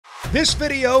This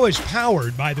video is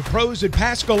powered by the pros at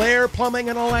Pascal Air Plumbing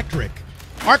and Electric.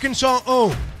 Arkansas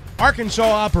owned, Arkansas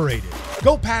operated.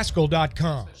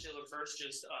 GoPascal.com.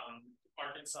 Versus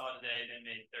Arkansas today, they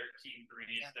made 13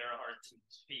 threes. Yeah. They're a hard team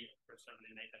to beat for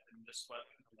something they have to just sweat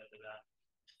and led to that.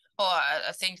 Well,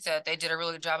 I think that they did a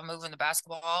really good job of moving the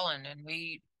basketball, and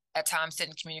we at times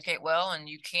didn't communicate well, and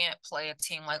you can't play a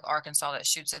team like Arkansas that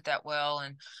shoots it that well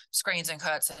and screens and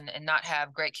cuts and not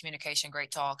have great communication,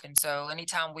 great talk. And so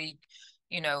anytime we,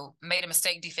 made a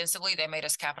mistake defensively, they made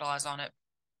us capitalize on it.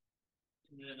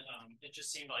 And then it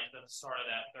just seemed like the start of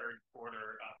that third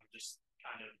quarter just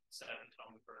kind of set the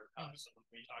tone for us. So when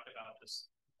we talk about this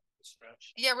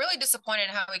stretch. Yeah, really disappointed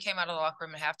in how we came out of the locker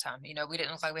room at halftime. We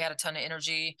didn't look like we had a ton of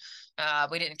energy.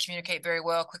 We didn't communicate very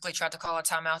well. Quickly tried to call a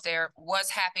timeout there. Was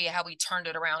happy how we turned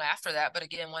it around after that. But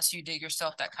again, once you dig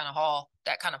yourself that kind of hole,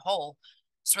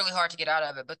 it's really hard to get out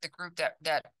of it. But the group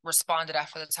that responded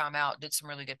after the timeout did some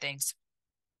really good things.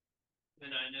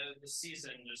 And I know this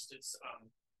season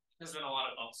there's been a lot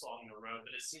of ups along the road,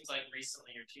 but it seems like recently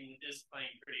your team is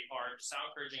playing pretty hard. Just how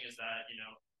encouraging is that,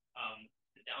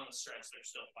 down the stretch, they're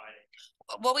still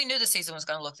fighting? Well, we knew the season was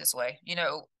going to look this way.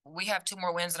 We have 2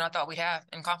 more wins than I thought we'd have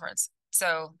in conference.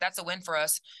 So that's a win for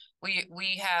us.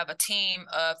 We have a team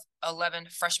of 11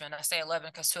 freshmen. I say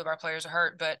 11 because 2 of our players are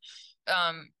hurt, but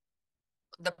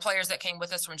the players that came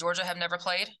with us from Georgia have never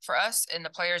played for us, and the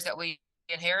players that we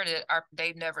inherited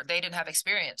they didn't have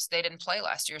experience. They didn't play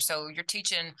last year. So you're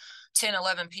teaching 10,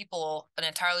 11 people an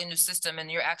entirely new system, and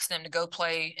you're asking them to go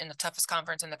play in the toughest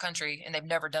conference in the country, and they've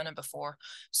never done it before.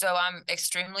 So I'm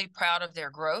extremely proud of their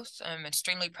growth. I'm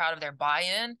extremely proud of their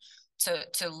buy-in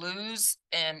to lose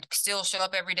and still show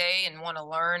up every day and want to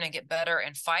learn and get better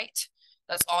and fight.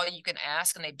 That's all you can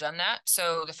ask, and they've done that.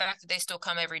 So the fact that they still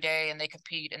come every day and they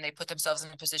compete and they put themselves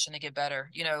in a position to get better,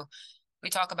 we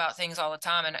talk about things all the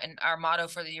time, and our motto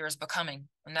for the year is becoming,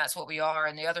 and that's what we are.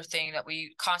 And the other thing that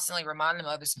we constantly remind them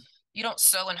of is you don't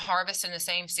sow and harvest in the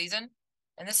same season,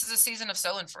 and this is a season of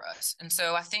sowing for us. And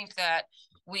so I think that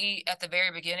we, at the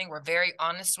very beginning, were very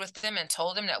honest with them and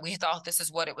told them that we thought this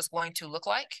is what it was going to look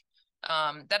like.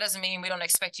 That doesn't mean we don't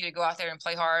expect you to go out there and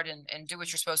play hard and do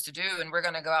what you're supposed to do, and we're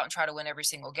going to go out and try to win every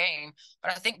single game.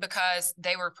 But I think because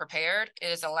they were prepared, it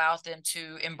has allowed them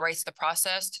to embrace the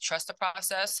process, to trust the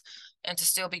process, and to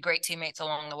still be great teammates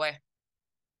along the way.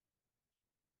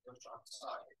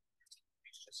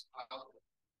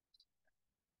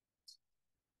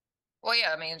 Well,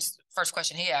 yeah, first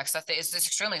question he asked, I think it's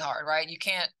extremely hard, right? You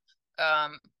can't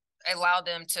allow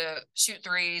them to shoot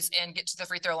threes and get to the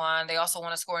free throw line. They also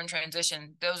want to score in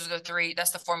transition. Those are the 3.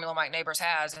 That's the formula Mike Neighbors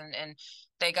has, and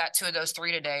they got 2 of those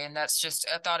 3 today. And that's just,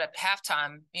 I thought at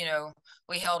halftime,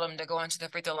 we held them to go into the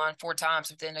free throw line 4 times,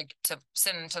 but then to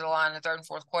send them to the line in the 3rd and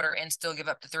 4th quarter and still give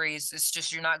up the threes. It's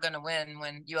just, you're not going to win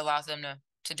when you allow them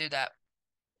to do that.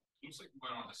 Looks like you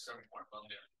went on a 7-point run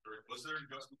there. Was there an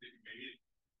adjustment that you made?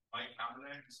 Mike counter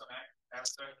that in some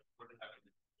aspect? What did happen?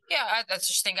 Yeah, I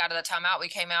just think out of the timeout, we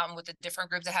came out with a different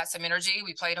group that had some energy.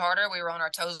 We played harder. We were on our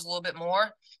toes a little bit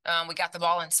more. We got the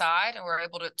ball inside, and we were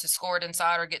able to score it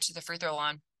inside or get to the free throw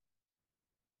line.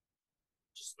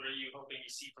 Just what are you hoping you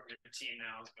see from your team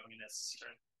now coming in SEC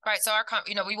tournament? Right, so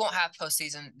we won't have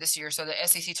postseason this year, so the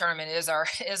SEC tournament is our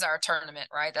tournament,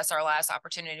 right? That's our last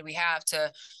opportunity we have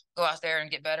to go out there and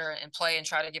get better and play and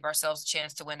try to give ourselves a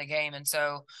chance to win a game. And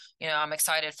so, I'm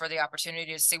excited for the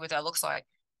opportunity to see what that looks like.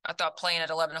 I thought playing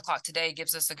at 11 o'clock today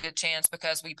gives us a good chance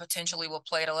because we potentially will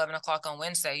play at 11 o'clock on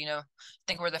Wednesday. I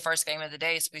think we're the first game of the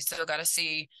day, so we still got to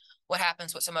see what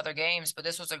happens with some other games. But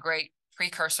this was a great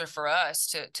precursor for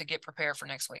us to get prepared for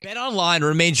next week. BetOnline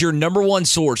remains your #1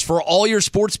 source for all your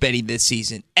sports betting this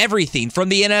season. Everything from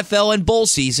the NFL and bowl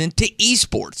season to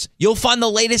esports. You'll find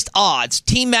the latest odds,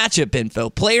 team matchup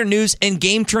info, player news, and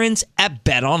game trends at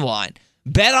BetOnline.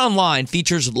 BetOnline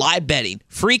features live betting,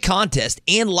 free contests,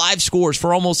 and live scores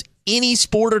for almost any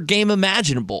sport or game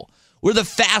imaginable. We're the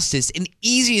fastest and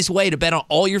easiest way to bet on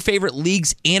all your favorite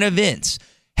leagues and events.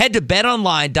 Head to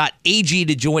betonline.ag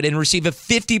to join and receive a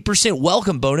 50%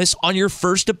 welcome bonus on your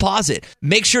first deposit.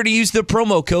 Make sure to use the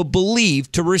promo code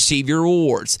BELIEVE to receive your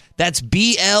rewards. That's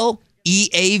BLEAV.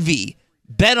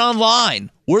 BetOnline,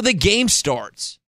 where the game starts.